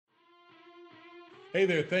Hey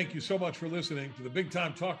there. Thank you so much for listening to the Big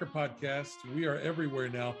Time Talker podcast. We are everywhere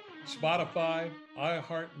now. Spotify,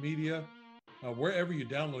 iHeartMedia, wherever you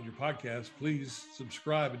download your podcast, please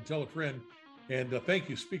subscribe and tell a friend. And thank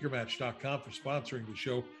you, SpeakerMatch.com, for sponsoring the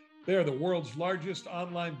show. They are the world's largest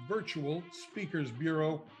online virtual speakers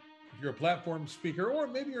bureau. If you're a platform speaker or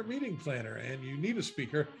maybe you're a meeting planner and you need a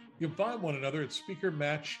speaker, you can find one another at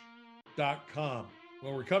SpeakerMatch.com.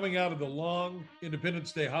 Well, we're coming out of the long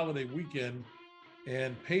Independence Day holiday weekend,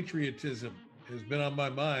 and patriotism has been on my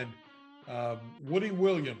mind. Herschel Woody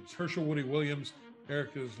Williams,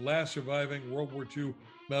 America's last surviving World War II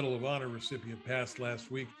Medal of Honor recipient, passed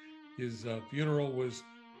last week. His funeral was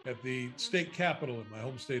at the state capitol in my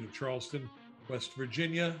home state of Charleston, West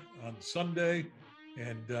Virginia, on Sunday.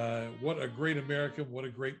 And what a great American, what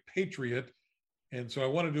a great patriot. And so I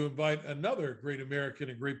wanted to invite another great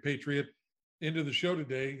American and great patriot into the show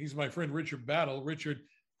today. He's my friend, Richard Battle. Richard,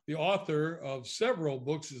 the author of several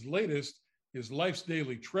books. His latest is Life's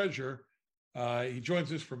Daily Treasure. He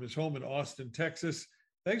joins us from his home in Austin, Texas.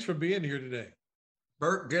 Thanks for being here today.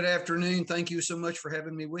 Bert, good afternoon. Thank you so much for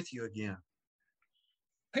having me with you again.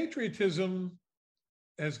 Patriotism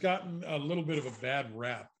has gotten a little bit of a bad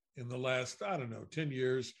rap in the last, 10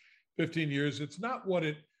 years, 15 years. It's not what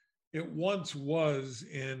it once was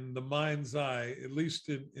in the mind's eye, at least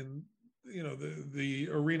in the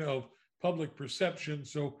arena of public perception.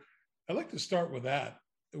 So I'd like to start with that.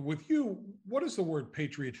 With you, what does the word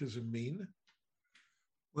patriotism mean?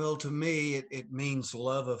 Well, to me, it means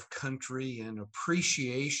love of country and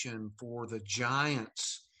appreciation for the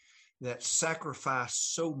giants that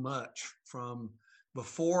sacrificed so much from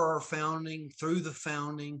before our founding, through the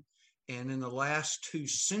founding, and in the last 2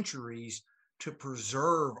 centuries to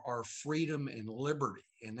preserve our freedom and liberty.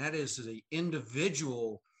 And that is the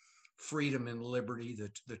individual freedom and liberty,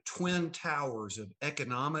 the twin towers of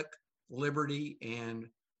economic liberty and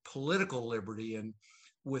political liberty. And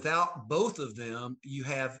without both of them, you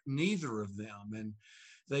have neither of them. And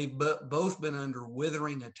they've both been under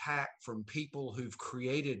withering attack from people who've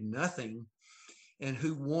created nothing and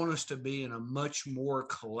who want us to be in a much more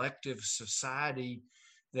collective society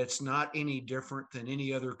that's not any different than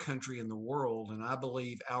any other country in the world. And I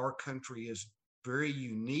believe our country is very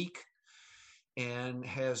unique and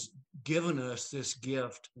has given us this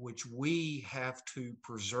gift, which we have to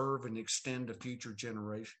preserve and extend to future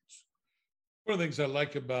generations. One of the things I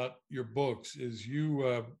like about your books is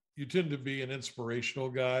you tend to be an inspirational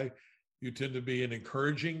guy. You tend to be an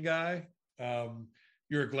encouraging guy.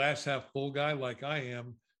 You're a glass half full guy like I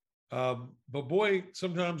am. But boy,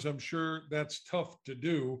 sometimes I'm sure that's tough to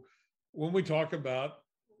do when we talk about,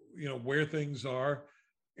 where things are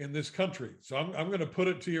in this country. So I'm going to put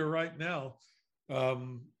it to you right now.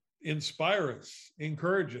 Inspire us,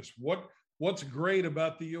 encourage us. What's great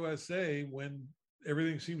about the USA when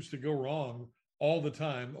everything seems to go wrong all the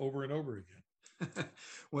time, over and over again?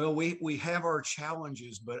 Well, we have our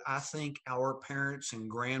challenges, but I think our parents and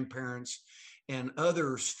grandparents and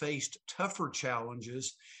others faced tougher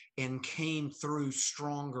challenges and came through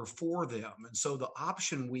stronger for them. And so the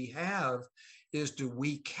option we have is, do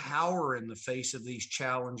we cower in the face of these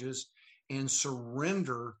challenges and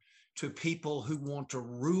surrender to people who want to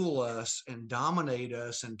rule us and dominate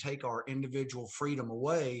us and take our individual freedom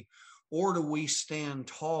away? Or do we stand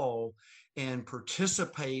tall and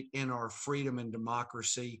participate in our freedom and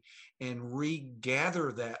democracy and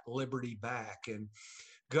regather that liberty back? And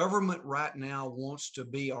government right now wants to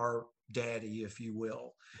be our daddy, if you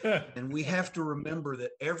will. And we have to remember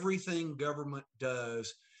that everything government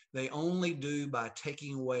does, they only do by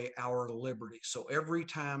taking away our liberty. So every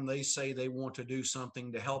time they say they want to do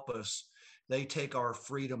something to help us, they take our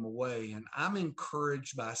freedom away. And I'm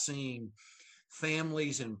encouraged by seeing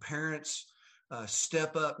families and parents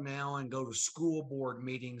step up now and go to school board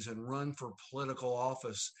meetings and run for political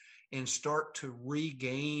office and start to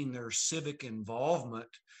regain their civic involvement.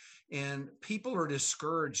 And people are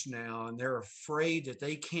discouraged now, and they're afraid that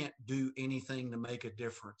they can't do anything to make a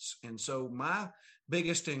difference. And so my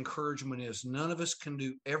biggest encouragement is, none of us can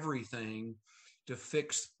do everything to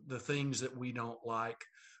fix the things that we don't like,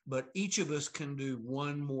 but each of us can do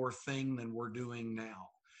one more thing than we're doing now.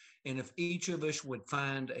 And if each of us would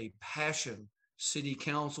find a passion, city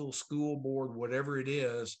council, school board, whatever it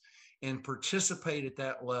is, and participate at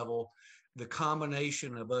that level, the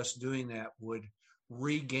combination of us doing that would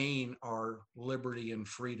regain our liberty and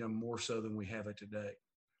freedom more so than we have it today.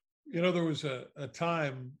 There was a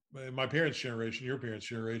time in my parents' generation, your parents'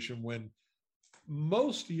 generation, when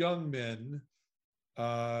most young men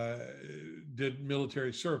did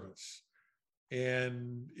military service.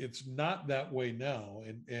 And it's not that way now.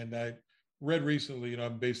 And I read recently,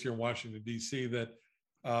 I'm based here in Washington, D.C., that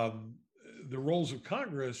um, the roles of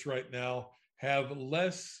Congress right now have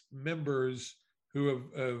less members who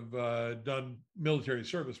have done military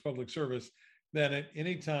service, public service, than at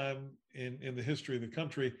any time in the history of the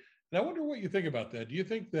country. And I wonder what you think about that. Do you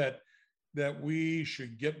think that we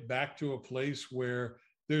should get back to a place where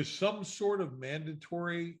there's some sort of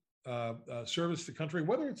mandatory service to the country,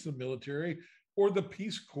 whether it's the military or the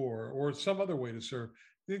Peace Corps or some other way to serve?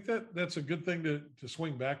 Do you think that's a good thing to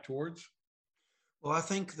swing back towards? Well, I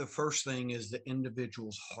think the first thing is the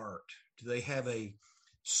individual's heart. Do they have a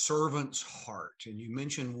servant's heart? And you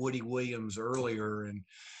mentioned Woody Williams earlier. And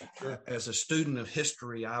Sure. as a student of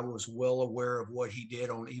history, I was well aware of what he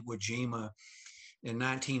did on Iwo Jima in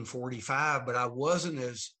 1945, but I wasn't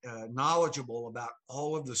as knowledgeable about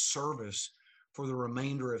all of the service for the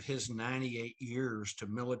remainder of his 98 years to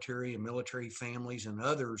military and military families and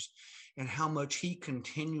others, and how much he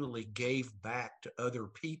continually gave back to other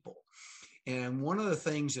people. And one of the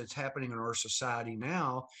things that's happening in our society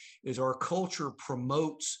now is our culture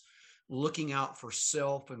promotes looking out for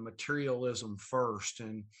self and materialism first,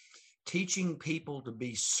 and teaching people to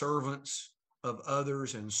be servants of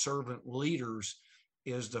others and servant leaders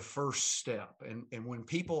is the first step. And when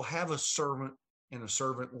people have a servant and a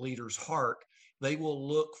servant leader's heart, they will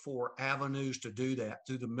look for avenues to do that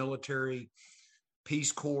through the military,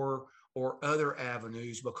 Peace Corps, or other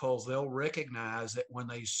avenues, because they'll recognize that when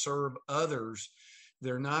they serve others,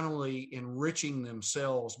 they're not only enriching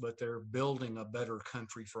themselves, but they're building a better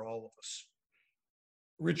country for all of us.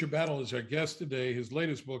 Richard Battle is our guest today. His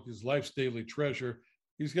latest book is Life's Daily Treasure.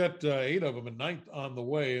 He's got 8 of them, a 9th on the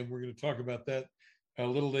way, and we're going to talk about that a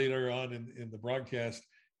little later on in the broadcast.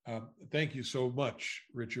 Thank you so much,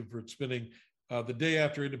 Richard, for spending the day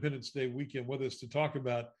after Independence Day weekend with us to talk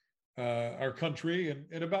about our country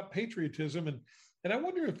and about patriotism. And I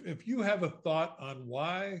wonder if you have a thought on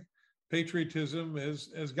why patriotism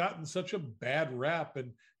has gotten such a bad rap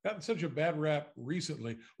and gotten such a bad rap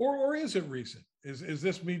recently, or is it recent? Is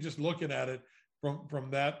this me just looking at it from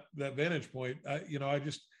that vantage point?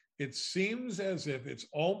 It seems as if it's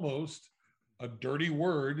almost a dirty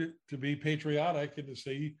word to be patriotic and to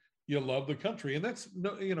say you love the country. And that's,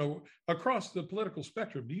 across the political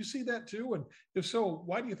spectrum. Do you see that too? And if so,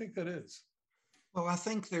 why do you think that is? Well, I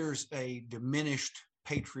think there's a diminished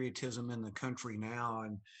patriotism in the country now.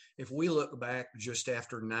 And if we look back just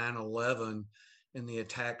after 9/11 and the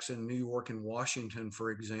attacks in New York and Washington,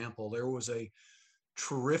 for example, there was a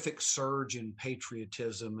terrific surge in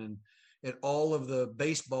patriotism. And at all of the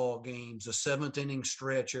baseball games, the 7th inning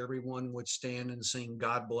stretch, everyone would stand and sing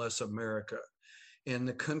 "God Bless America." And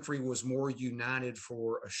the country was more united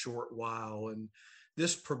for a short while. And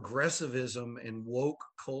this progressivism and woke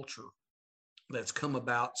culture that's come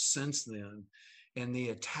about since then, and the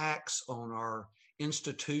attacks on our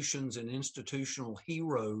institutions and institutional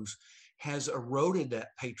heroes, has eroded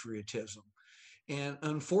that patriotism. And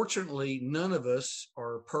unfortunately, none of us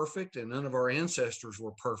are perfect, and none of our ancestors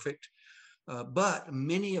were perfect. But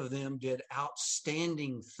many of them did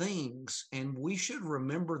outstanding things, and we should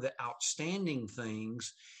remember the outstanding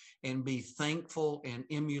things and be thankful and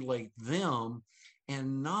emulate them,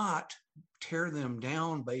 and not tear them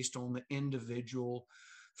down based on the individual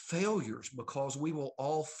failures, because we will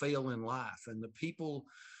all fail in life. And the people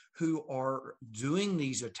who are doing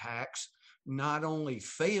these attacks not only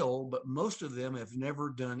fail, but most of them have never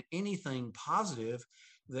done anything positive.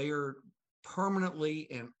 They are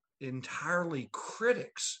permanently and entirely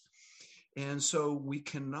critics. And so we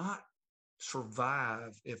cannot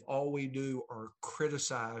survive if all we do are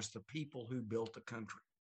criticize the people who built the country.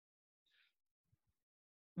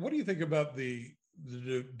 What do you think about the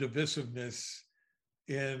divisiveness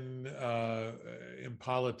in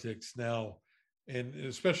politics now, and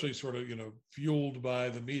especially sort of fueled by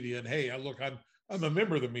the media? And hey, look, I'm a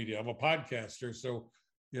member of the media. I'm a podcaster, so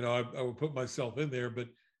I would put myself in there. But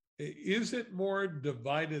is it more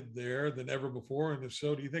divided there than ever before? And if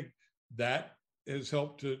so, do you think that has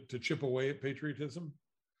helped to chip away at patriotism?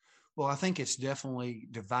 Well, I think it's definitely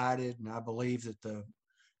divided, and I believe that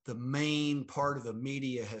the main part of the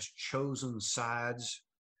media has chosen sides.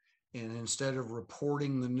 And instead of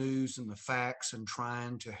reporting the news and the facts and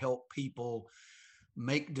trying to help people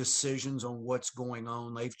make decisions on what's going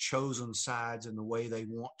on, they've chosen sides in the way they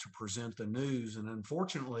want to present the news. And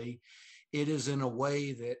unfortunately, it is in a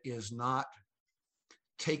way that is not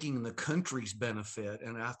taking the country's benefit.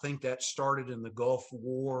 And I think that started in the Gulf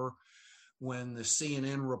War, when the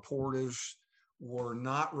CNN reporters were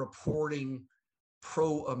not reporting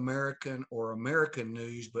pro-American or American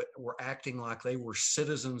news, but were acting like they were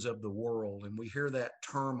citizens of the world. And we hear that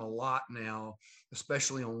term a lot now,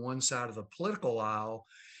 especially on one side of the political aisle.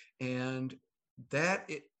 And that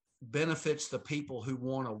it benefits the people who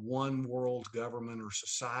want a one world government or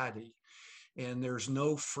society. And there's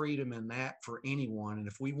no freedom in that for anyone. And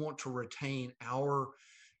if we want to retain our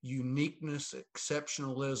uniqueness,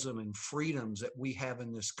 exceptionalism, and freedoms that we have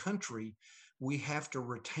in this country, we have to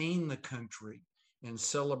retain the country and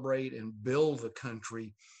celebrate and build the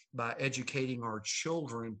country by educating our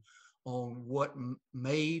children on what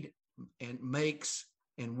made and makes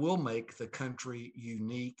and will make the country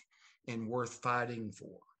unique and worth fighting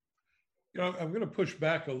for. I'm going to push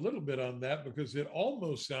back a little bit on that, because it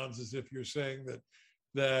almost sounds as if you're saying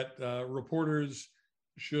that reporters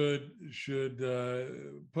should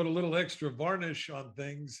put a little extra varnish on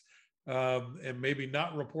things, and maybe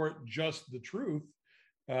not report just the truth,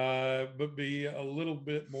 but be a little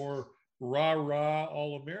bit more rah-rah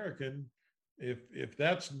all-American. If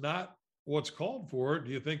that's not what's called for,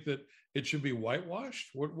 do you think that it should be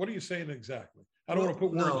whitewashed? What are you saying exactly? I don't want to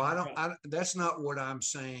put words. No, I don't. That's not what I'm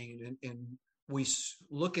saying. And we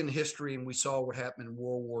look in history, and we saw what happened in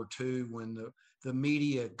World War II when the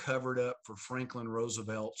media covered up for Franklin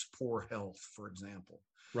Roosevelt's poor health, for example.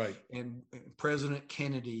 Right. And President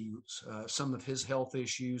Kennedy, some of his health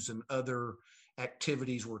issues and other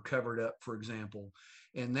activities were covered up, for example.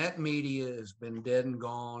 And that media has been dead and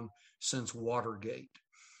gone since Watergate.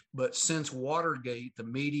 But since Watergate, the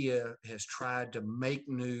media has tried to make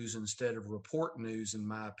news instead of report news, in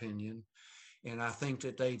my opinion. And I think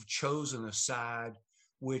that they've chosen a side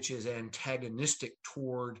which is antagonistic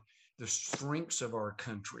toward the strengths of our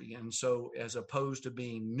country. And so, as opposed to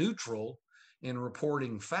being neutral in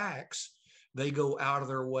reporting facts, they go out of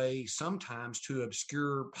their way sometimes to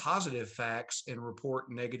obscure positive facts and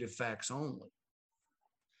report negative facts only.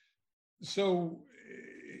 So,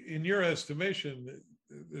 in your estimation,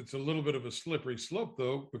 it's a little bit of a slippery slope,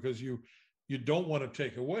 though, because you don't want to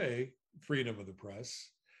take away freedom of the press.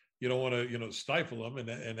 You don't want to, stifle them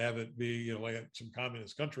and have it be, like some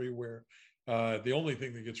communist country where the only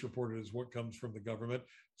thing that gets reported is what comes from the government.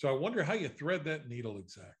 So I wonder how you thread that needle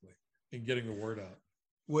exactly in getting the word out.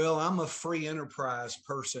 Well, I'm a free enterprise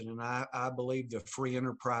person, and I believe the free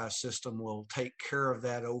enterprise system will take care of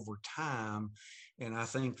that over time. And I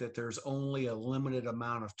think that there's only a limited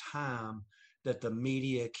amount of time that the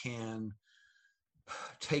media can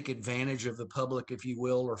take advantage of the public, if you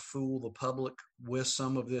will, or fool the public with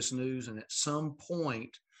some of this news. And at some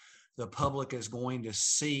point, the public is going to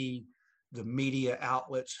see the media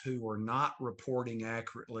outlets who are not reporting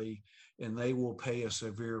accurately, and they will pay a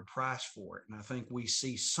severe price for it. And I think we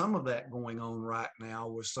see some of that going on right now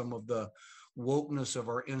with some of the wokeness of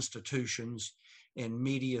our institutions and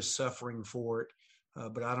media suffering for it.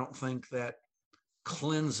 But I don't think that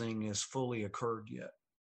cleansing has fully occurred yet.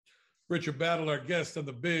 Richard Battle, our guest on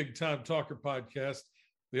the Big Time Talker podcast,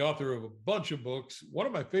 the author of a bunch of books. One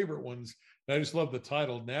of my favorite ones, and I just love the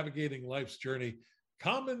title, Navigating Life's Journey,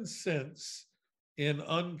 Common Sense in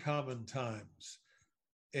Uncommon Times.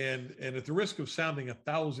 And at the risk of sounding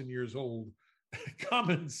 1,000 years old,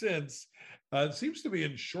 common sense seems to be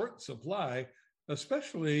in short supply,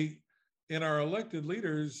 especially in our elected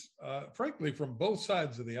leaders, frankly, from both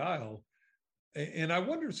sides of the aisle. And I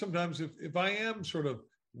wonder sometimes if I am sort of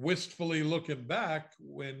wistfully looking back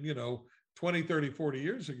when, 20, 30, 40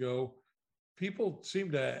 years ago, people seem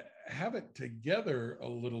to have it together a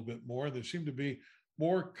little bit more. There seemed to be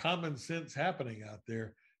more common sense happening out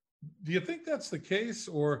there. Do you think that's the case,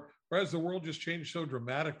 or has the world just changed so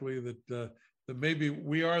dramatically that maybe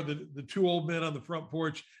we are the two old men on the front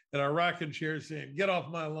porch in our rocking chairs saying, "Get off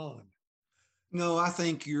my lawn"? No, I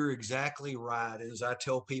think you're exactly right. As I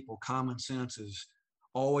tell people, common sense is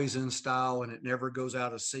always in style and it never goes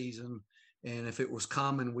out of season. And if it was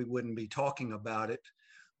common, we wouldn't be talking about it.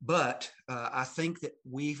 But I think that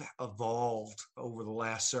we've evolved over the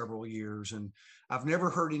last several years. And I've never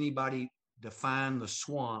heard anybody define the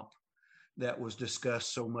swamp that was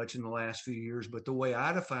discussed so much in the last few years. But the way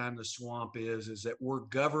I define the swamp is that we're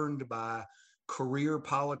governed by career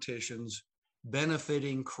politicians,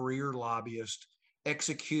 benefiting career lobbyists,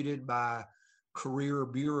 executed by career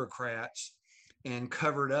bureaucrats, and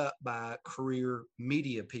covered up by career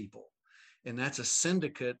media people. And that's a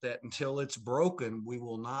syndicate that until it's broken, we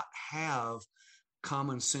will not have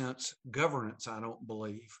common sense governance, I don't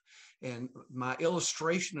believe. And my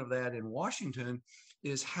illustration of that in Washington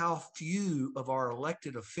is how few of our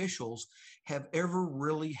elected officials have ever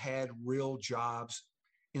really had real jobs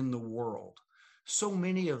in the world. So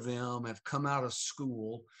many of them have come out of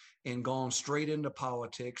school and gone straight into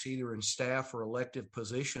politics, either in staff or elective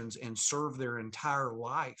positions, and served their entire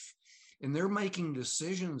life. And they're making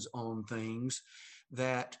decisions on things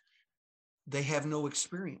that they have no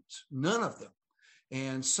experience, none of them.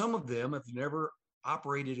 And some of them have never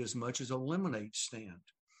operated as much as a lemonade stand.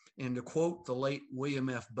 And to quote the late William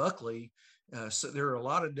F. Buckley, so there are a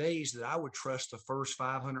lot of days that I would trust the first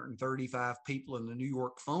 535 people in the New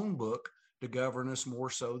York phone book to govern us more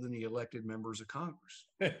so than the elected members of Congress.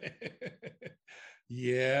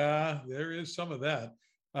 Yeah, there is some of that.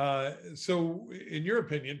 So in your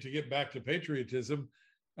opinion, to get back to patriotism,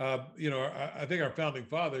 I think our founding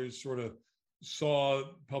fathers sort of saw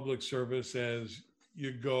public service as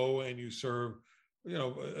you go and you serve,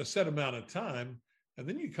 a set amount of time, and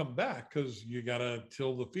then you come back because you got to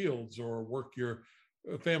till the fields or work your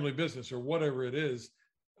family business or whatever it is.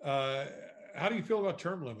 How do you feel about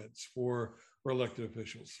term limits for elected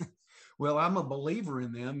officials? Well, I'm a believer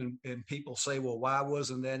in them. And people say, well, why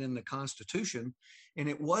wasn't that in the Constitution? And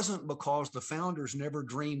it wasn't because the founders never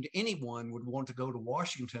dreamed anyone would want to go to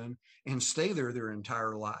Washington and stay there their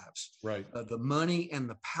entire lives. Right. The money and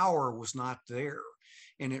the power was not there.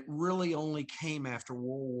 And it really only came after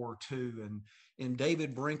World War II. And in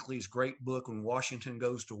David Brinkley's great book, When Washington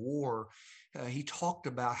Goes to War, he talked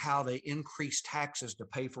about how they increased taxes to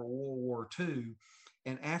pay for World War II.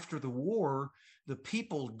 And after the war, the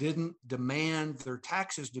people didn't demand their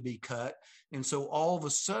taxes to be cut. And so all of a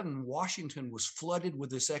sudden, Washington was flooded with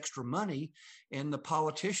this extra money. And the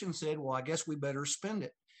politicians said, well, I guess we better spend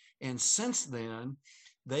it. And since then,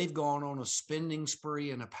 they've gone on a spending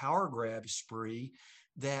spree and a power grab spree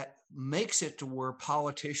that makes it to where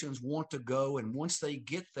politicians want to go. And once they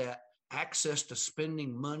get that access to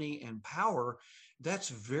spending money and power, that's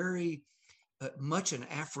very much an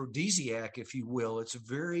aphrodisiac, if you will. It's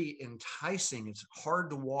very enticing. It's hard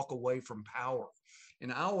to walk away from power.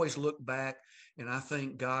 And I always look back and I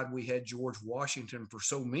thank God we had George Washington for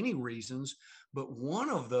so many reasons. But one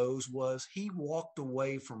of those was he walked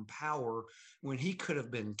away from power when he could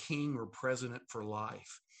have been king or president for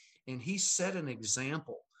life. And he set an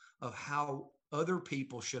example of how other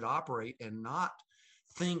people should operate and not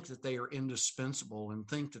think that they are indispensable and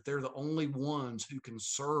think that they're the only ones who can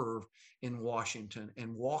serve in Washington,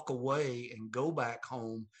 and walk away and go back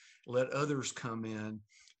home, let others come in.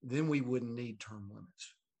 Then we wouldn't need term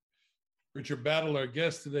limits. Richard Battle, our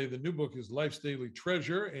guest today. The new book is Life's Daily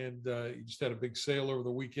Treasure, and he just had a big sale over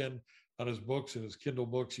the weekend on his books and his Kindle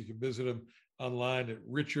books. You can visit him online at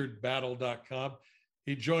richardbattle.com.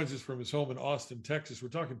 He joins us from his home in Austin, Texas. We're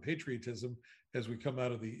talking patriotism as we come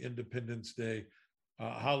out of the Independence Day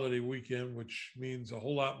holiday weekend, which means a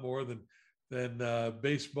whole lot more than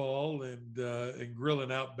baseball and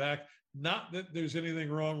grilling out back. Not that there's anything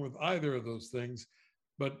wrong with either of those things,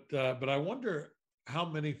 but I wonder how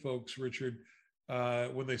many folks, Richard,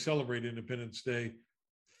 when they celebrate Independence Day,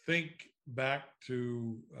 think back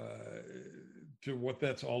to what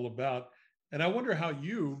that's all about. And I wonder how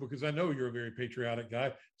you, because I know you're a very patriotic guy,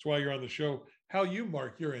 that's why you're on the show, how you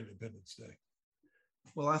mark your Independence Day.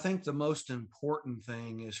 Well, I think the most important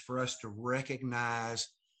thing is for us to recognize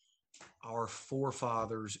our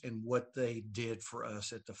forefathers and what they did for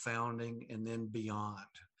us at the founding and then beyond.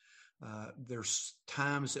 There's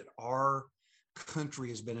times that our country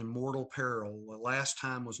has been in mortal peril. The last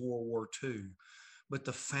time was World War II. But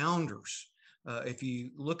the founders, if you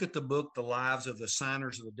look at the book, The Lives of the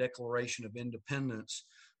Signers of the Declaration of Independence,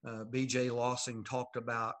 B.J. Lossing talked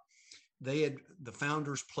about the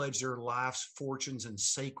founders pledged their lives, fortunes, and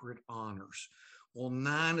sacred honors. Well,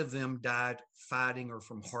 9 of them died fighting or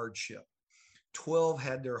from hardship. 12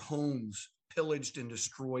 had their homes pillaged and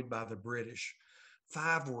destroyed by the British.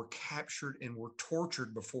 5 were captured and were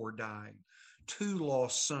tortured before dying. 2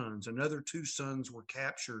 lost sons. Another 2 sons were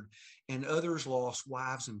captured, and others lost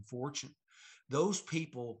wives and fortune. Those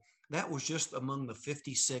people, that was just among the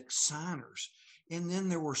 56 signers. And then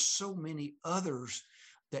there were so many others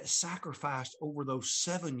that sacrificed over those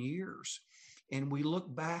 7 years. And we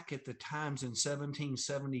look back at the times in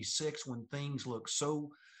 1776 when things looked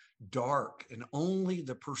so dark, and only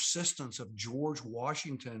the persistence of George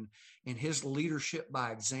Washington and his leadership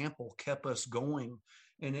by example kept us going.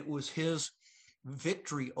 And it was his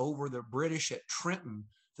victory over the British at Trenton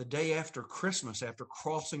the day after Christmas, after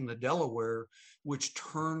crossing the Delaware, which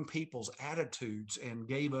turned people's attitudes and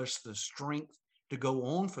gave us the strength to go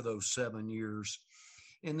on for those 7 years.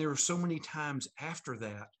 And there were so many times after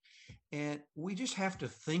that. And we just have to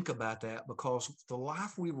think about that, because the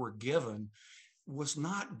life we were given was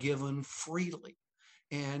not given freely.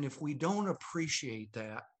 And if we don't appreciate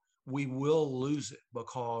that, we will lose it,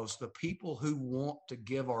 because the people who want to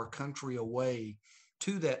give our country away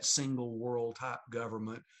to that single world type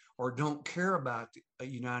government, or don't care about the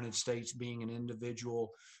United States being an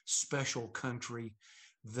individual special country,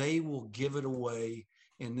 they will give it away,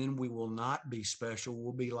 and then we will not be special.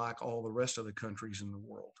 We'll be like all the rest of the countries in the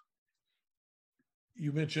world.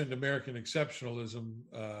 You mentioned American exceptionalism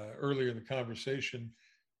earlier in the conversation.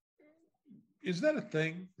 Is that a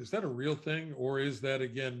thing? Is that a real thing? Or is that,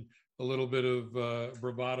 again, a little bit of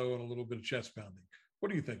bravado and a little bit of chest pounding? What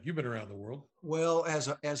do you think? You've been around the world. Well,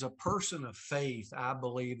 as a person of faith, I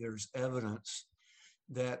believe there's evidence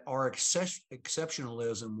that our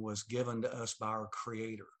exceptionalism was given to us by our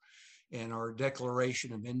Creator. And our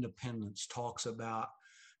Declaration of Independence talks about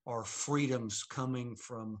our freedoms coming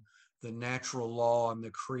from the natural law and the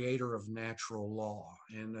Creator of natural law.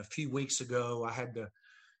 And a few weeks ago, I had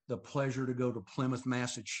the pleasure to go to Plymouth,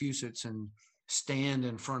 Massachusetts, and stand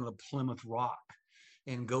in front of the Plymouth Rock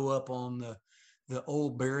and go up on the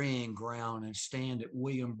old burying ground and stand at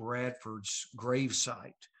William Bradford's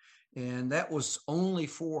gravesite. And that was only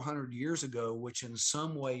 400 years ago, which in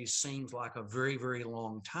some ways seems like a very, very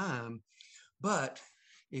long time. But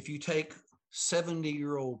if you take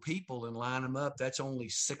 70-year-old people and line them up, that's only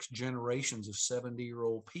 6 generations of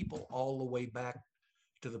 70-year-old people, all the way back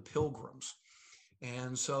to the Pilgrims.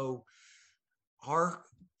 And so our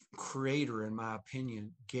Creator, in my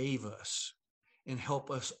opinion, gave us and helped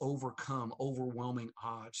us overcome overwhelming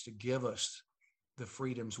odds to give us the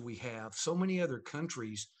freedoms we have. So many other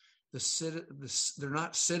countries, they're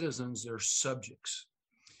not citizens, they're subjects.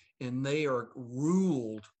 And they are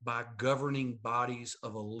ruled by governing bodies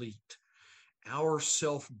of elite. Our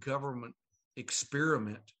self-government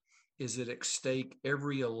experiment is at stake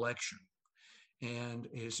every election, and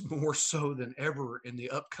is more so than ever in the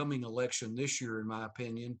upcoming election this year, in my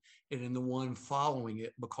opinion, and in the one following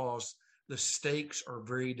it, because the stakes are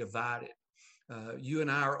very divided. You and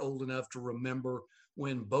I are old enough to remember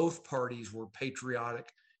when both parties were patriotic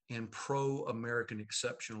and pro-American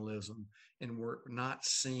exceptionalism, and we're not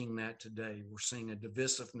seeing that today. We're seeing a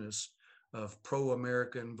divisiveness of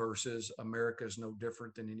pro-American versus America is no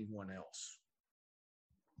different than anyone else.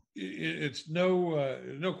 It's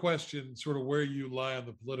no question sort of where you lie on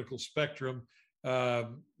the political spectrum,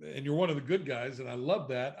 and you're one of the good guys, and I love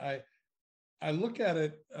that. I look at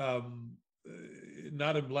it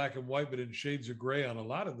not in black and white, but in shades of gray on a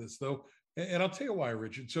lot of this, though, and I'll tell you why,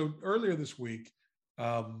 Richard. So earlier this week,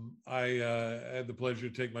 I had the pleasure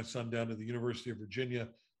to take my son down to the University of Virginia. I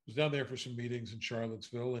was down there for some meetings in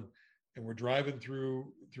Charlottesville, and we're driving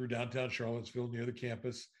through downtown Charlottesville near the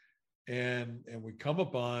campus. And we come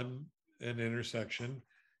upon an intersection,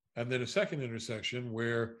 and then a second intersection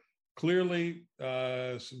where clearly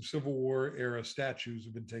some Civil War era statues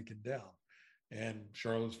have been taken down. And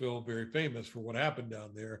Charlottesville, very famous for what happened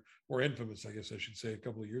down there, or infamous, I guess I should say, a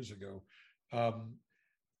couple of years ago.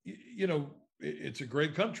 It's a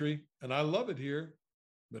great country, and I love it here,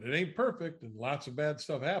 but it ain't perfect, and lots of bad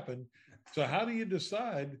stuff happen. So how do you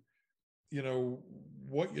decide,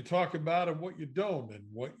 what you talk about and what you don't, and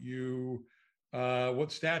what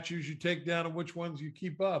statues you take down and which ones you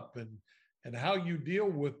keep up, and how you deal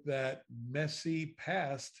with that messy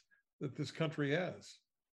past that this country has?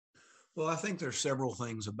 Well, I think there's several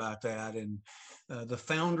things about that. And the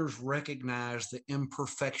founders recognized the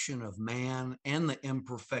imperfection of man and the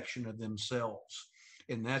imperfection of themselves.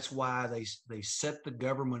 And that's why they set the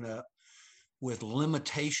government up with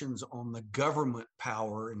limitations on the government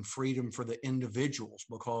power and freedom for the individuals,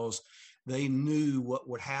 because they knew what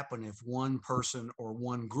would happen if one person or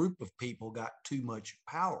one group of people got too much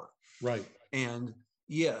power. Right. And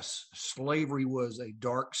yes, slavery was a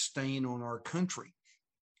dark stain on our country,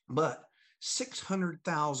 but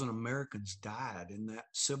 600,000 Americans died in that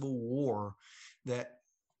Civil War that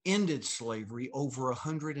ended slavery over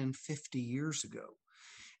 150 years ago.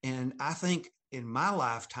 And I think in my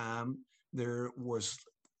lifetime, there was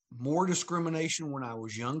more discrimination when I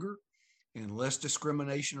was younger and less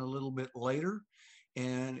discrimination a little bit later.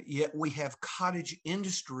 And yet we have cottage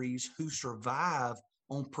industries who survive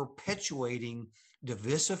on perpetuating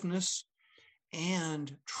divisiveness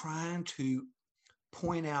and trying to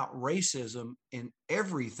point out racism in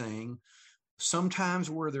everything, sometimes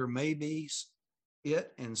where there may be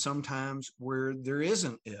it and sometimes where there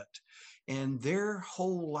isn't it. And their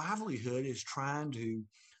whole livelihood is trying to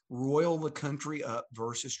roil the country up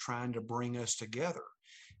versus trying to bring us together.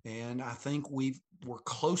 And I think we're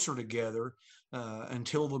closer together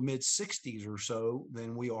until the mid-60s or so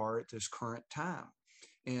than we are at this current time.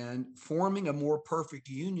 And forming a more perfect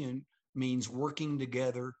union means working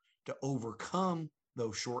together to overcome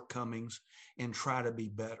those shortcomings and try to be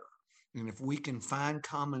better. And if we can find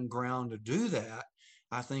common ground to do that,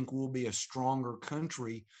 I think we'll be a stronger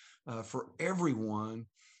country for everyone,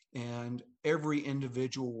 and every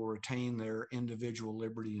individual will retain their individual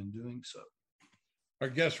liberty in doing so. Our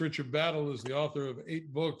guest, Richard Battle, is the author of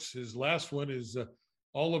 8 books. His last one is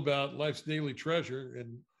all about life's daily treasure.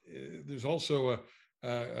 And there's also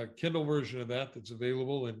a Kindle version of that that's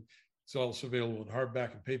available. And it's also available in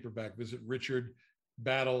hardback and paperback. Visit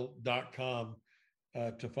richardbattle.com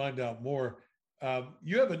to find out more.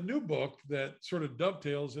 You have a new book that sort of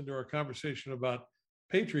dovetails into our conversation about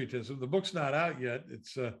patriotism. The book's not out yet.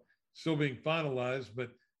 It's still being finalized, but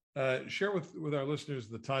share with our listeners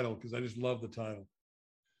the title, because I just love the title.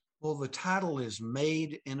 Well, the title is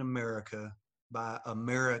Made in America by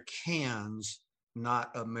Americans,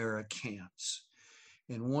 not Americans.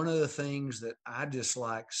 And one of the things that I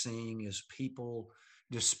dislike seeing is people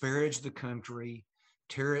disparage the country,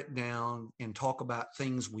 tear it down, and talk about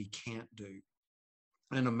things we can't do.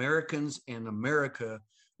 And Americans and America,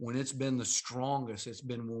 when it's been the strongest, it's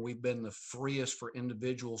been when we've been the freest for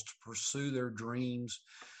individuals to pursue their dreams,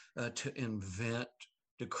 to invent,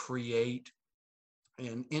 to create.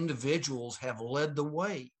 And individuals have led the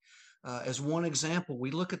way. As one example, we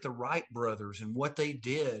look at the Wright brothers and what they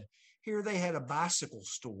did. Here they had a bicycle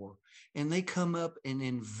store, and they come up and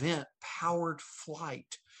invent powered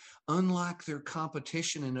flight. Unlike their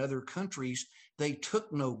competition in other countries, they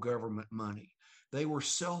took no government money. They were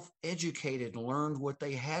self-educated, learned what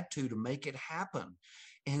they had to make it happen.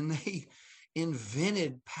 And they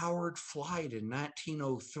invented powered flight in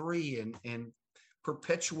 1903 and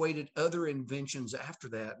perpetuated other inventions after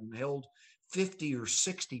that, and held 50 or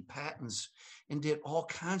 60 patents, and did all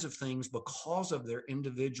kinds of things because of their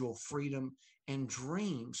individual freedom and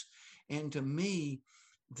dreams. And to me,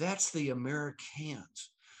 that's the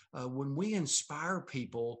Americans. When we inspire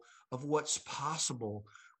people of what's possible,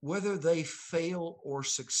 whether they fail or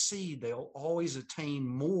succeed, they'll always attain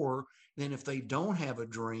more than if they don't have a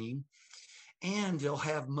dream, and they'll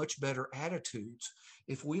have much better attitudes.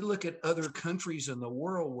 If we look at other countries in the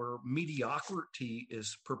world where mediocrity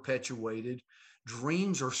is perpetuated,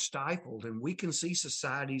 dreams are stifled, and we can see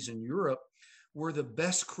societies in Europe where the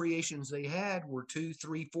best creations they had were 200,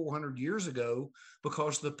 300, 400 years ago,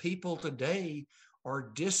 because the people today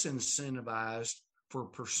are disincentivized for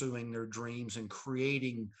pursuing their dreams and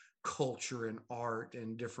creating culture and art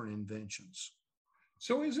and different inventions.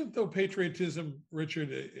 So isn't, though, patriotism,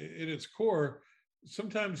 Richard, at its core,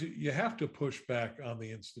 sometimes you have to push back on the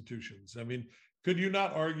institutions? I mean, could you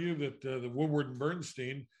not argue that the Woodward and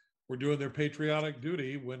Bernstein were doing their patriotic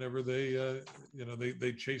duty whenever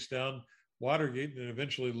they chased down Watergate, and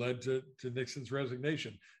eventually led to Nixon's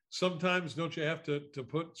resignation? Sometimes don't you have to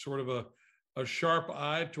put sort of a sharp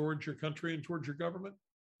eye towards your country and towards your government?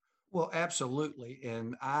 Well, absolutely.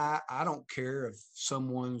 And I don't care if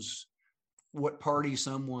what party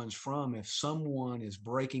someone's from. If someone is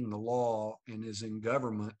breaking the law and is in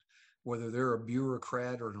government, whether they're a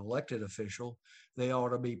bureaucrat or an elected official, they ought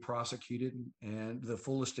to be prosecuted and the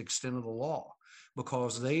fullest extent of the law,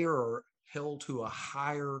 because they are held to a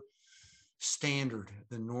higher standard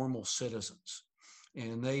than normal citizens.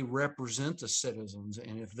 And they represent the citizens.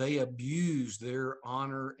 And if they abuse their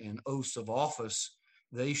honor and oaths of office,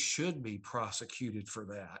 they should be prosecuted for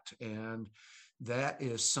that. And that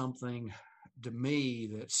is something, to me,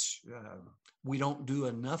 that's we don't do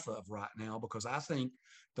enough of right now, because I think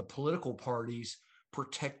the political parties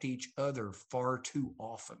protect each other far too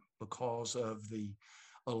often because of the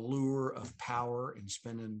allure of power and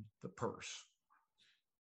spending the purse.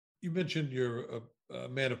 You mentioned you're a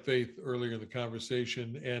man of faith earlier in the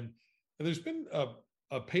conversation, and there's been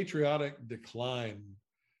a patriotic decline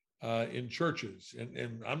in churches.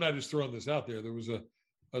 And I'm not just throwing this out there. There was a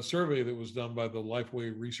survey that was done by the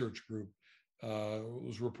Lifeway Research Group. It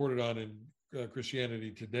was reported on in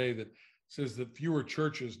Christianity Today, that says that fewer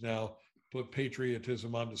churches now put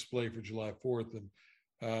patriotism on display for July 4th. And,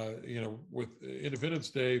 with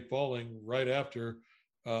Independence Day falling right after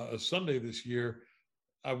a Sunday this year,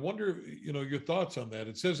 I wonder, your thoughts on that.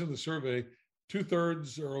 It says in the survey,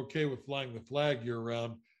 2/3 are okay with flying the flag year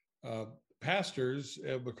round. Pastors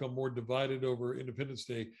have become more divided over Independence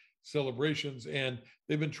Day celebrations, and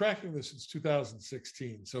they've been tracking this since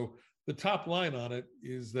 2016. So the top line on it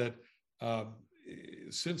is that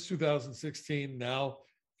since 2016, now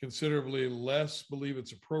considerably less believe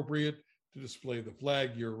it's appropriate to display the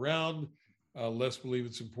flag year round, less believe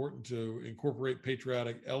it's important to incorporate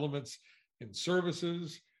patriotic elements in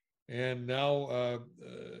services, and now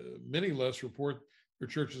many less report their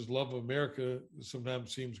church's love of America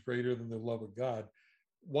sometimes seems greater than their love of God.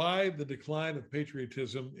 Why the decline of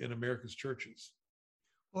patriotism in America's churches?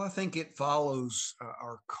 Well, I think it follows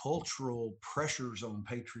our cultural pressures on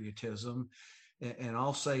patriotism. And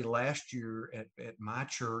I'll say last year at my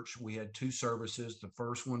church, we had two services. The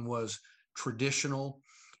first one was traditional,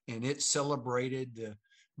 and it celebrated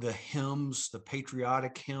the hymns, the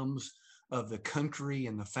patriotic hymns of the country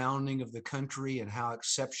and the founding of the country, and how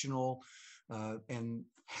exceptional and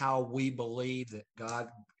how we believe that God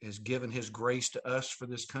has given his grace to us for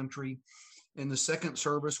this country. And the second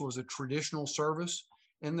service was a traditional service,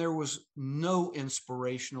 and there was no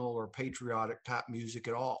inspirational or patriotic type music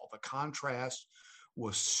at all. The contrast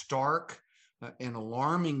was stark and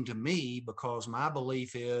alarming to me, because my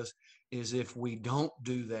belief is if we don't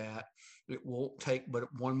do that, it won't take but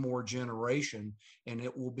one more generation and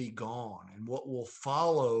it will be gone. And what will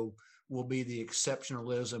follow will be the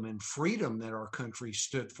exceptionalism and freedom that our country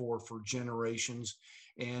stood for generations.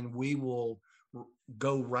 And we will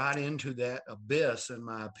go right into that abyss, in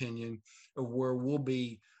my opinion, where we'll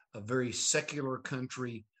be a very secular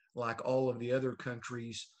country like all of the other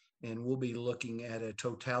countries, and we'll be looking at a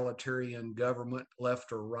totalitarian government,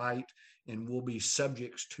 left or right, and we'll be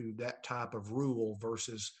subjects to that type of rule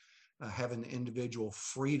versus having the individual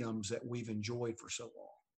freedoms that we've enjoyed for so long.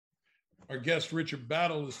 Our guest, Richard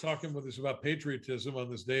Battle, is talking with us about patriotism on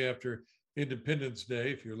this day after Independence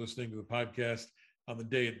Day. If you're listening to the podcast on the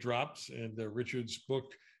day it drops, and Richard's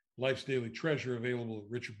book, Life's Daily Treasure, available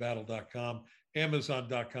at richardbattle.com,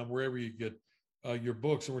 amazon.com, wherever you get your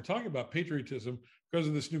books. And we're talking about patriotism because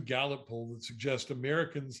of this new Gallup poll that suggests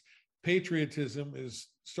Americans' patriotism is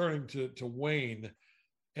starting to wane.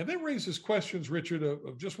 And that raises questions, Richard,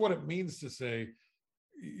 of just what it means to say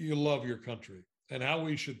you love your country and how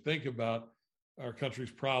we should think about our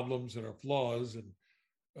country's problems and our flaws.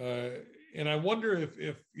 And I wonder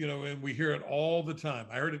if and we hear it all the time.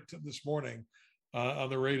 I heard it this morning on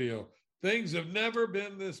the radio. Things have never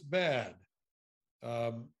been this bad.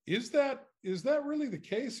 Is that really the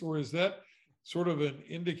case, or is that sort of an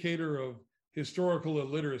indicator of historical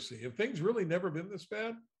illiteracy? Have things really never been this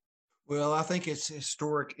bad? Well, I think it's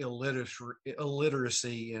historic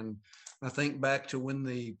illiteracy. And I think back to when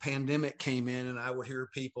the pandemic came in, and I would hear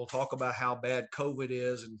people talk about how bad COVID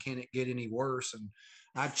is and can it get any worse? And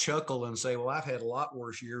I chuckle and say, well, I've had a lot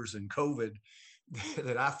worse years than COVID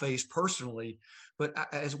that I faced personally. But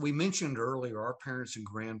as we mentioned earlier, our parents and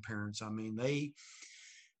grandparents, I mean, they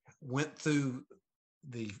went through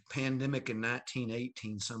the pandemic in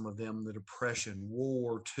 1918, some of them, the Depression, World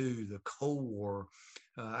War II, the Cold War.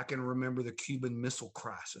 I can remember the Cuban Missile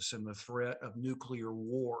Crisis and the threat of nuclear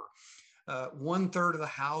war. 1/3 of the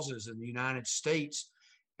houses in the United States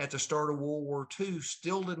at the start of World War II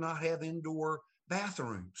still did not have indoor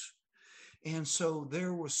bathrooms. And so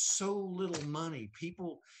there was so little money.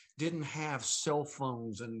 People didn't have cell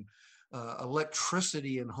phones and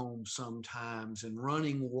electricity in homes sometimes, and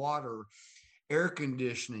running water, air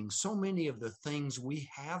conditioning, so many of the things we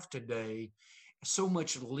have today, so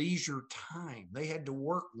much leisure time. They had to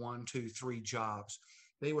work 1, 2, 3 jobs.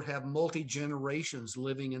 They would have multi-generations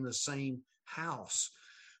living in the same house.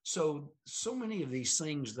 So many of these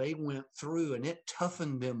things they went through, and it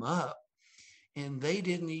toughened them up. And they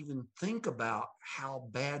didn't even think about how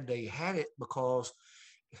bad they had it, because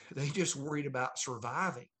they just worried about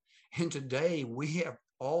surviving. And today we have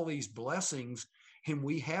all these blessings, and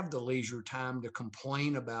we have the leisure time to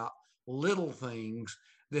complain about little things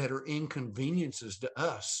that are inconveniences to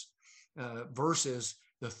us versus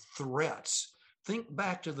the threats. Think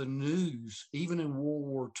back to the news, even in World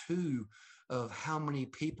War II, of how many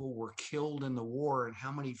people were killed in the war and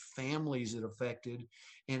how many families it affected.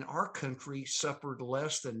 And our country suffered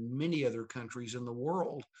less than many other countries in the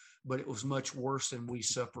world, but it was much worse than we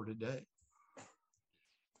suffer today.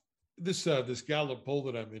 This Gallup poll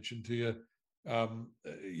that I mentioned to you,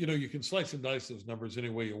 you can slice and dice those numbers any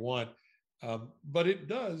way you want, but it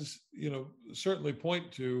does, certainly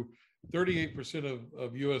point to 38%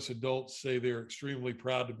 of U.S. adults say they're extremely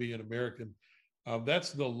proud to be an American.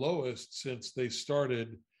 That's the lowest since they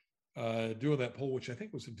started doing that poll, which I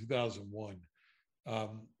think was in 2001.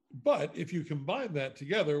 But if you combine that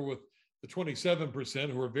together with the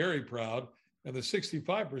 27% who are very proud and the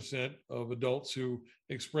 65% of adults who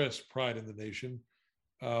express pride in the nation,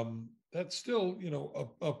 that's still,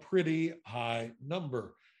 a pretty high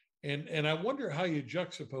number. And I wonder how you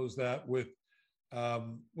juxtapose that with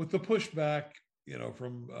the pushback,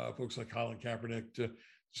 from folks like Colin Kaepernick to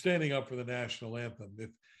standing up for the national anthem.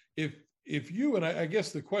 If you, and I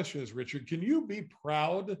guess the question is, Richard, can you be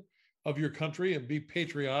proud of your country and be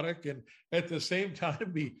patriotic and at the same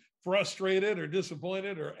time be frustrated or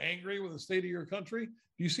disappointed or angry with the state of your country?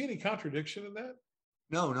 Do you see any contradiction in that?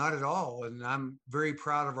 No, not at all. And I'm very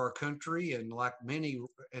proud of our country. And like many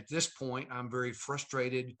at this point, I'm very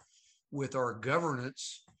frustrated with our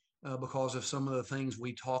governance because of some of the things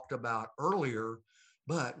we talked about earlier.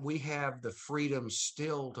 But we have the freedom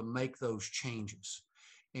still to make those changes.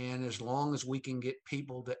 And as long as we can get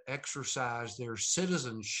people to exercise their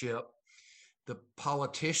citizenship, the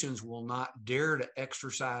politicians will not dare to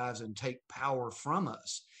exercise and take power from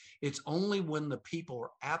us. It's only when the people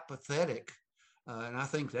are apathetic, and I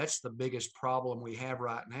think that's the biggest problem we have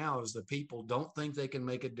right now is the people don't think they can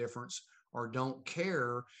make a difference or don't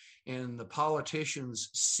care. And the politicians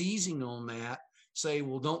seizing on that say,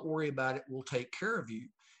 well, don't worry about it. We'll take care of you.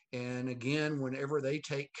 And again, whenever they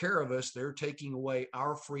take care of us, they're taking away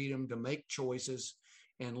our freedom to make choices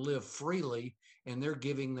and live freely. And they're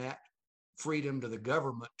giving that freedom to the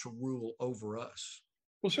government to rule over us.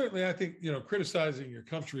 Well, certainly, I think, criticizing your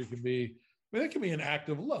country can be, that can be an act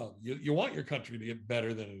of love. You want your country to get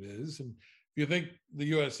better than it is. And if you think the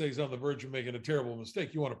USA is on the verge of making a terrible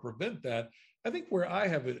mistake, you want to prevent that. I think where I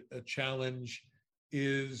have a challenge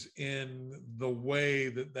is in the way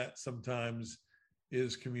that sometimes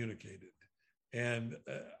is communicated. And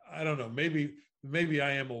I don't know, maybe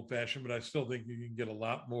I am old fashioned, but I still think you can get a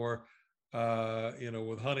lot more,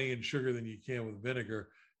 with honey and sugar than you can with vinegar.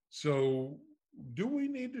 So do we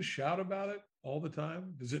need to shout about it all the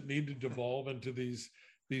time? Does it need to devolve into these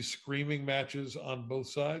screaming matches on both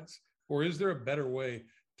sides? Or is there a better way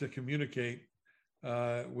to communicate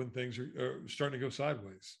when things are starting to go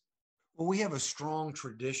sideways? Well, we have a strong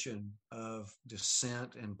tradition of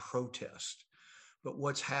dissent and protest. But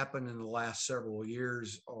what's happened in the last several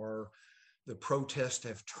years are the protests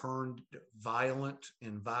have turned violent,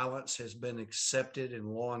 and violence has been accepted, and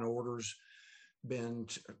law and order's been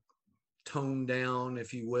toned down,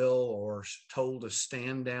 if you will, or told to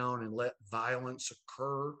stand down and let violence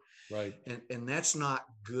occur. Right. And that's not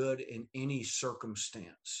good in any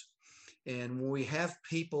circumstance. And when we have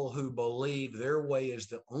people who believe their way is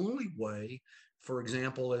the only way, for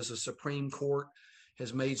example, as the Supreme Court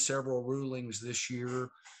has made several rulings this year,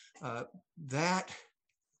 that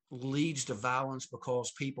leads to violence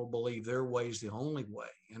because people believe their way is the only way.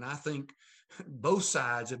 And I think both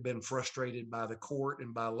sides have been frustrated by the court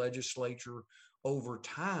and by legislature over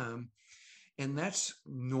time. And that's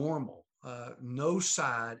normal. No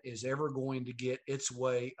side is ever going to get its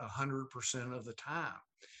way 100% of the time.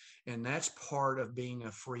 And that's part of being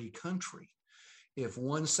a free country. If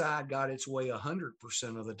one side got its way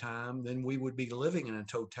 100% of the time, then we would be living in a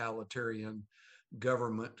totalitarian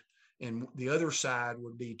government, and the other side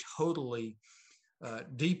would be totally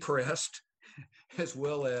depressed as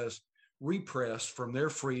well as repressed from their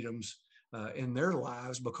freedoms in their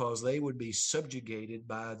lives because they would be subjugated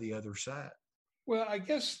by the other side. Well, I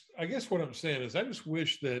guess what I'm saying is I just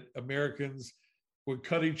wish that Americans would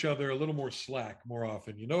cut each other a little more slack more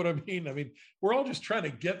often. You know what I mean? I mean, we're all just trying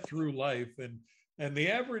to get through life, and the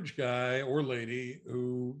average guy or lady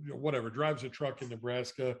who, whatever, drives a truck in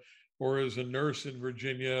Nebraska or is a nurse in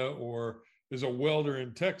Virginia or is a welder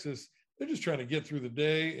in Texas, they're just trying to get through the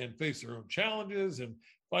day and face their own challenges and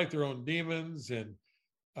fight their own demons. And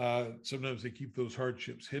sometimes they keep those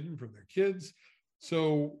hardships hidden from their kids.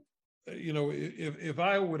 So, if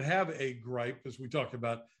I would have a gripe, as we talk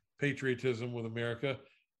about patriotism with America,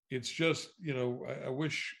 it's just, I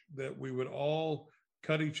wish that we would all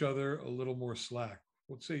cut each other a little more slack.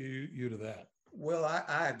 What say you to that? Well,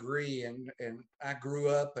 I agree. And I grew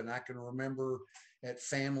up and I can remember at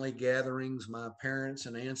family gatherings, my parents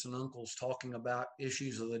and aunts and uncles talking about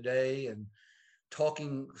issues of the day and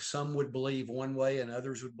talking. Some would believe one way and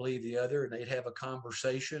others would believe the other, and they'd have a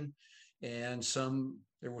conversation, and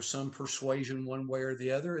there was some persuasion one way or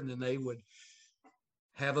the other, and then they would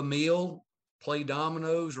have a meal, play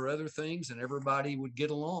dominoes or other things, and everybody would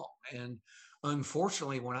get along. And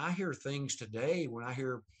unfortunately, when I hear things today, when I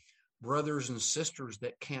hear brothers and sisters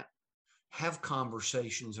that can't have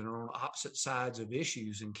conversations and are on opposite sides of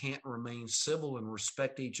issues and can't remain civil and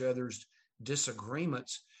respect each other's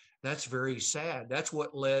disagreements, that's very sad. That's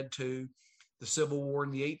what led to the Civil War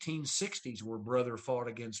in the 1860s, where brother fought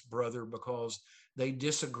against brother because they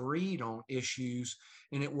disagreed on issues.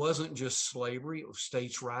 And it wasn't just slavery, it was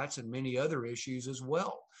states' rights and many other issues as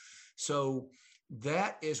well. So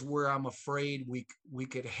that is where I'm afraid we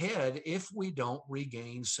could head if we don't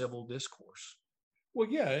regain civil discourse. Well,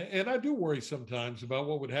 yeah, and I do worry sometimes about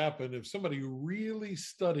what would happen if somebody really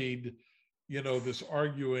studied, this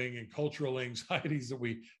arguing and cultural anxieties that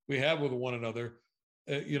we have with one another,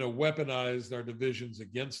 weaponized our divisions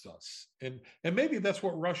against us. And maybe that's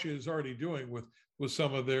what Russia is already doing with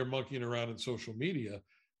some of their monkeying around in social media.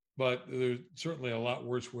 But there's certainly a lot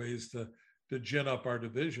worse ways to to gin up our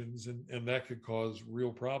divisions, and that could cause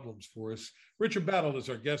real problems for us. Richard Battle is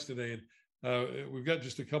our guest today, and we've got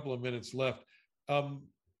just a couple of minutes left.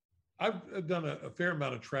 I've done a fair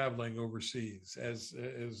amount of traveling overseas, as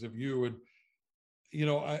have you, and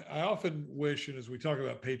I often wish, and as we talk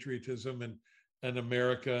about patriotism and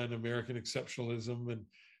America and American exceptionalism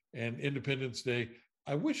and Independence Day,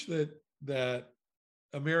 I wish that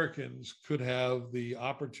Americans could have the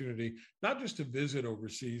opportunity not just to visit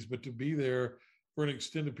overseas, but to be there for an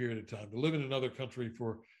extended period of time, to live in another country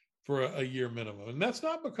for a year minimum. And that's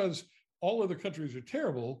not because all other countries are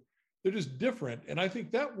terrible. They're just different. And I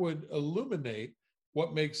think that would illuminate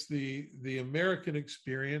what makes the American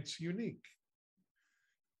experience unique.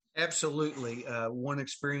 Absolutely. One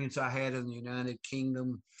experience I had in the United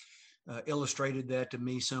Kingdom illustrated that to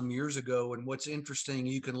me some years ago. And what's interesting,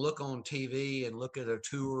 you can look on TV and look at a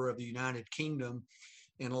tour of the United Kingdom,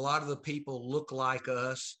 and a lot of the people look like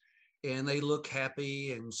us and they look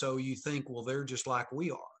happy. And so you think, well, they're just like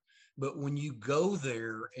we are. But when you go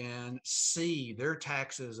there and see their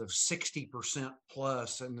taxes of 60%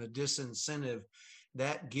 plus and the disincentive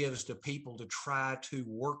that gives to people to try to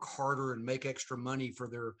work harder and make extra money for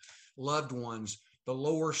their loved ones, the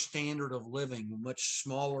lower standard of living, much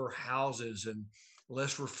smaller houses and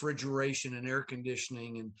less refrigeration and air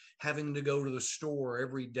conditioning, and having to go to the store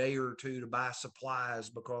every day or two to buy supplies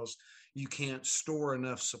because you can't store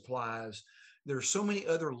enough supplies. There's so many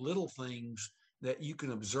other little things that you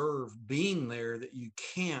can observe being there that you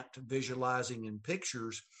can't visualizing in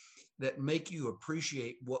pictures that make you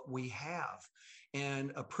appreciate what we have.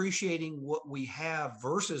 And appreciating what we have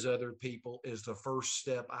versus other people is the first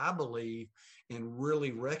step, I believe, in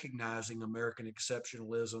really recognizing American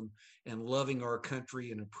exceptionalism and loving our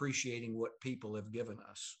country and appreciating what people have given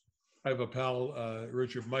us. I have a pal,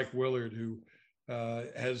 Richard, Mike Willard, who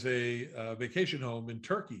has a vacation home in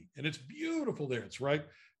Turkey, and it's beautiful there. It's right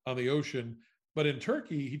on the ocean. But in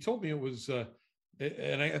Turkey, he told me it was,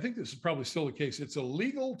 and I think this is probably still the case, it's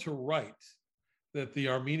illegal to write that the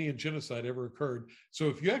Armenian genocide ever occurred. So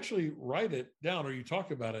if you actually write it down or you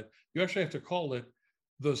talk about it, you actually have to call it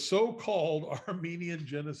the so-called Armenian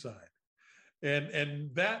genocide.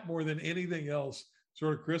 And that, more than anything else,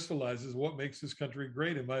 sort of crystallizes what makes this country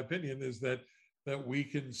great, in my opinion, is that we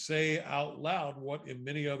can say out loud what in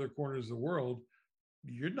many other corners of the world,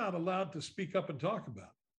 you're not allowed to speak up and talk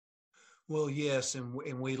about. Well, yes. And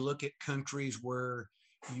we look at countries where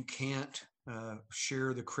you can't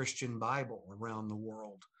share the Christian Bible around the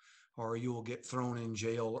world, or you will get thrown in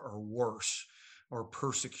jail or worse, or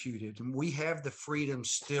persecuted. And we have the freedom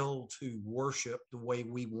still to worship the way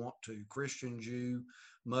we want to. Christian, Jew,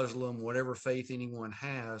 Muslim, whatever faith anyone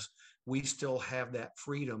has, we still have that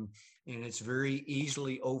freedom. And it's very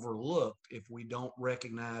easily overlooked if we don't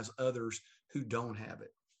recognize others who don't have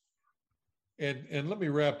it. And let me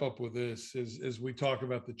wrap up with this as we talk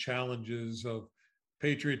about the challenges of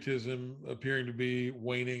patriotism appearing to be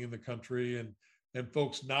waning in the country and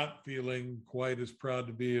folks not feeling quite as proud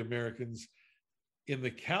to be Americans. In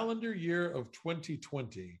the calendar year of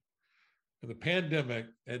 2020, the pandemic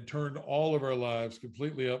had turned all of our lives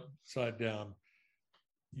completely upside down.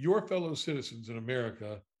 Your fellow citizens in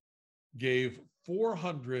America gave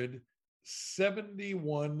 $471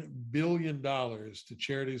 billion to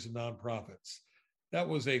charities and nonprofits. That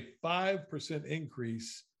was a 5%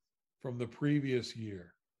 increase from the previous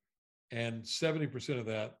year. And 70% of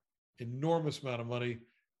that enormous amount of money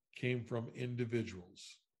came from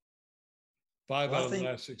individuals. Out of the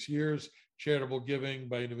last 6 years, charitable giving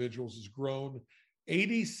by individuals has grown.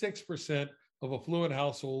 86% of affluent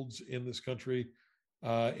households in this country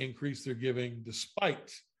increased their giving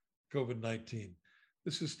despite COVID-19.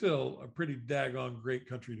 This is still a pretty daggone great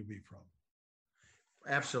country to be from.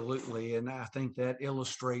 Absolutely. And I think that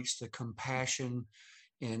illustrates the compassion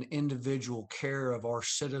and individual care of our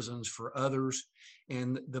citizens for others.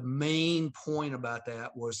 And the main point about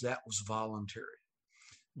that was voluntary.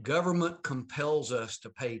 Government compels us to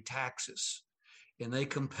pay taxes, and they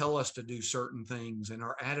compel us to do certain things. And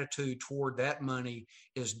our attitude toward that money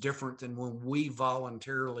is different than when we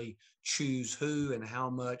voluntarily choose who and how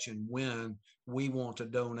much and when we want to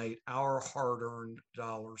donate our hard-earned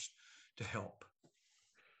dollars to help.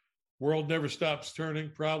 World never stops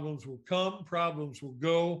turning. Problems will come, problems will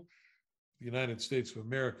go. The United States of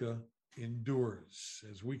America endures.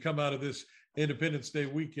 As we come out of this Independence Day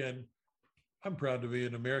weekend, I'm proud to be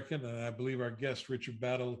an American, and I believe our guest, Richard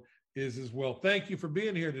Battle, is as well. Thank you for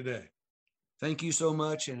being here today. Thank you so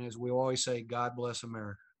much. And as we always say, God bless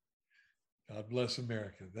America. God bless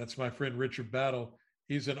America. That's my friend, Richard Battle.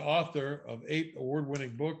 He's an author of 8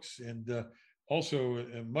 award-winning books and also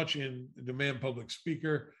a much in demand public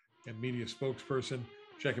speaker. and media spokesperson.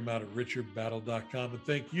 Check him out at richardbattle.com. And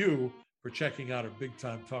thank you for checking out our Big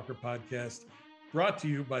Time Talker podcast, brought to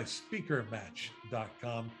you by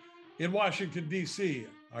speakermatch.com. In Washington, D.C.,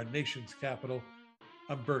 our nation's capital,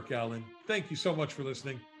 I'm Burke Allen. Thank you so much for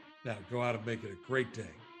listening. Now go out and make it a great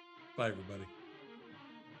day. Bye, everybody.